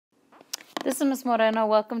This is Ms. Moreno.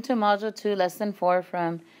 Welcome to Module 2, Lesson 4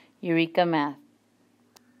 from Eureka Math.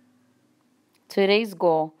 Today's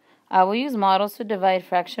goal, I will use models to divide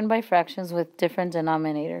fraction by fractions with different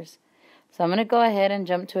denominators. So I'm going to go ahead and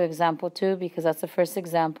jump to example 2 because that's the first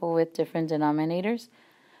example with different denominators.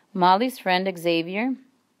 Molly's friend Xavier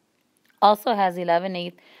also has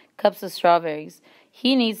 11/8 cups of strawberries.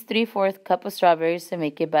 He needs 3/4 cup of strawberries to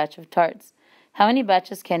make a batch of tarts. How many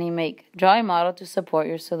batches can he make? Draw a model to support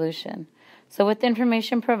your solution. So with the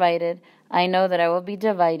information provided, I know that I will be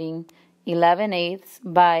dividing 11/8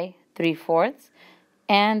 by 3/4,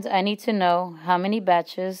 and I need to know how many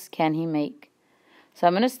batches can he make. So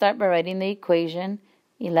I'm going to start by writing the equation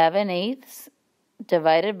 11/8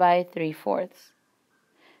 divided by 3/4.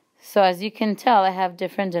 So as you can tell, I have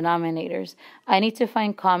different denominators. I need to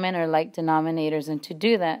find common or like denominators, and to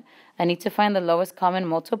do that, I need to find the lowest common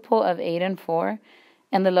multiple of 8 and 4,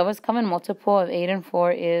 and the lowest common multiple of 8 and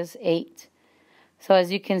 4 is 8. So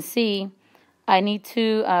as you can see, I need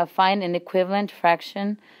to find an equivalent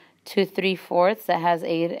fraction to 3/4 that has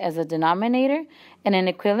 8 as a denominator, and an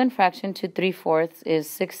equivalent fraction to 3/4 is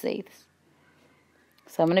 6/8.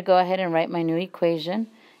 So I'm going to go ahead and write my new equation,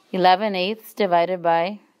 11/8 divided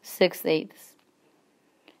by 6/8.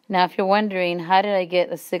 Now if you're wondering, how did I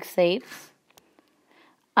get a 6/8?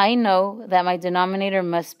 I know that my denominator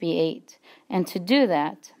must be 8, and to do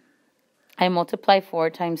that, I multiply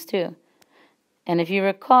 4 times 2. And if you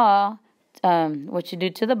recall, what you do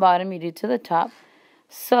to the bottom, you do to the top.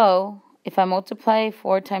 So if I multiply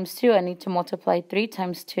 4 times 2, I need to multiply 3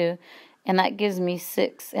 times 2, and that gives me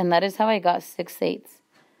 6. And that is how I got 6/8.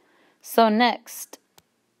 So next,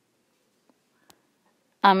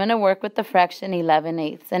 I'm going to work with the fraction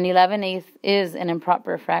 11/8. And 11/8 is an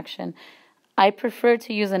improper fraction. I prefer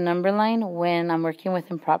to use a number line when I'm working with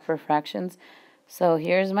improper fractions. So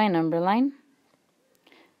here's my number line.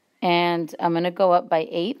 And I'm going to go up by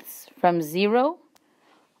eighths from 0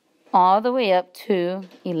 all the way up to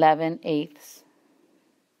 11/8.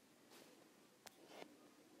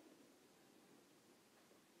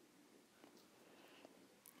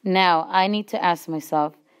 Now, I need to ask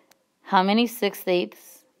myself, how many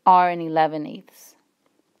 6/8 are in 11/8?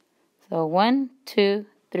 So 1, 2,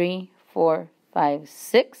 3, 4, 5,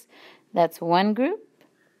 6. That's one group.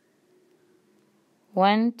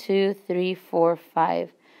 1, 2, 3, 4,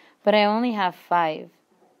 5. But I only have 5.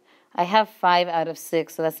 I have 5 out of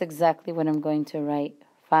 6, so that's exactly what I'm going to write,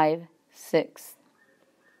 5/6.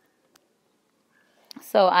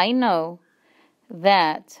 So I know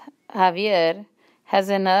that Javier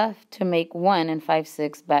has enough to make 1 and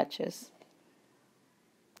 5/6 batches.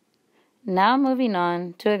 Now moving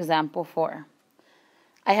on to example 4.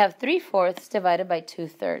 I have 3/4 divided by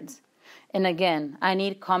 2/3. And again, I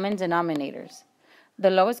need common denominators. The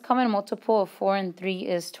lowest common multiple of 4 and 3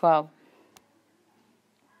 is 12.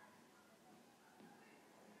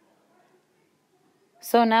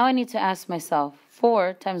 So now I need to ask myself,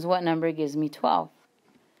 4 times what number gives me 12?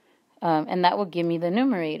 And that will give me the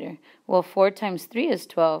numerator. Well, 4 times 3 is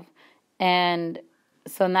 12. And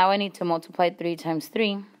so now I need to multiply 3 times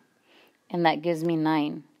 3, and that gives me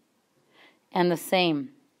 9. And the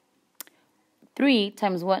same, 3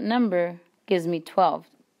 times what number gives me 12?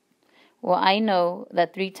 Well, I know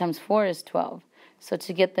that 3 times 4 is 12. So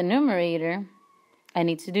to get the numerator, I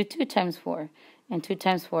need to do 2 times 4. And 2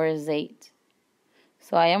 times 4 is 8.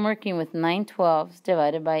 So I am working with 9/12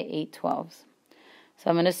 divided by 8/12.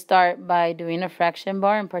 So I'm going to start by doing a fraction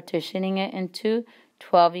bar and partitioning it into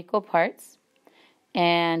 12 equal parts.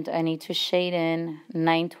 And I need to shade in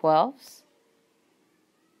 9/12.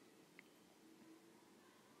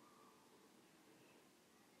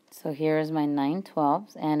 So here is my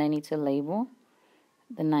 9/12, and I need to label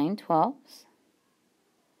the 9/12.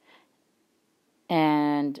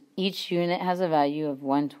 And each unit has a value of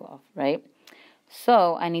 1/12, right?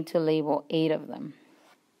 So I need to label 8 of them.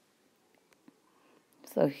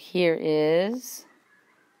 So here is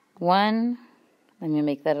 1, let me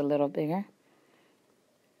make that a little bigger.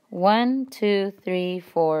 1, 2, 3,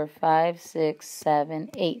 4, 5, 6,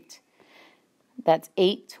 7, 8. That's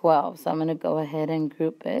 8/12. So I'm going to go ahead and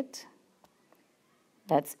group it.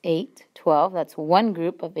 That's 8/12. That's one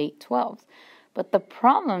group of 8/12. But the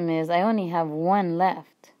problem is I only have 1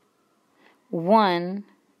 left. 1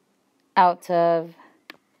 out of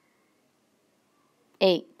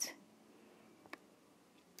 8.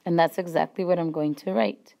 And that's exactly what I'm going to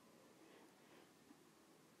write.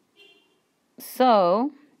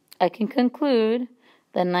 So I can conclude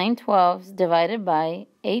that 9/12 divided by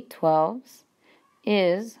 8/12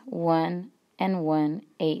 is 1 and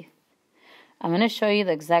 1/8. I'm going to show you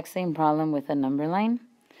the exact same problem with a number line.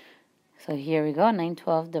 So here we go,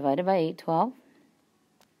 9/12 divided by 8/12.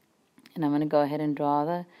 And I'm going to go ahead and draw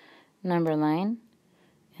the number line.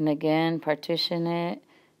 And again, partition it.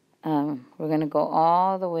 We're going to go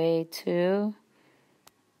all the way to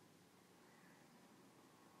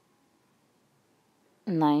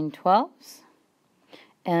 9/12.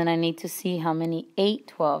 And then I need to see how many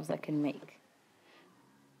 8/12s I can make.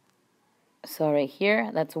 So right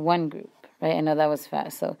here, that's one group, right? I know that was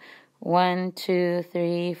fast. So 1, 2,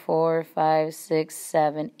 3, 4, 5, 6,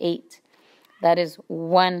 7, 8. That is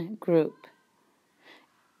one group.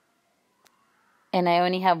 And I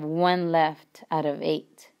only have one left out of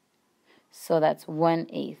 8. So that's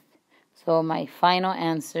 1/8. So my final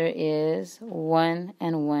answer is 1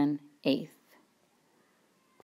 1/8.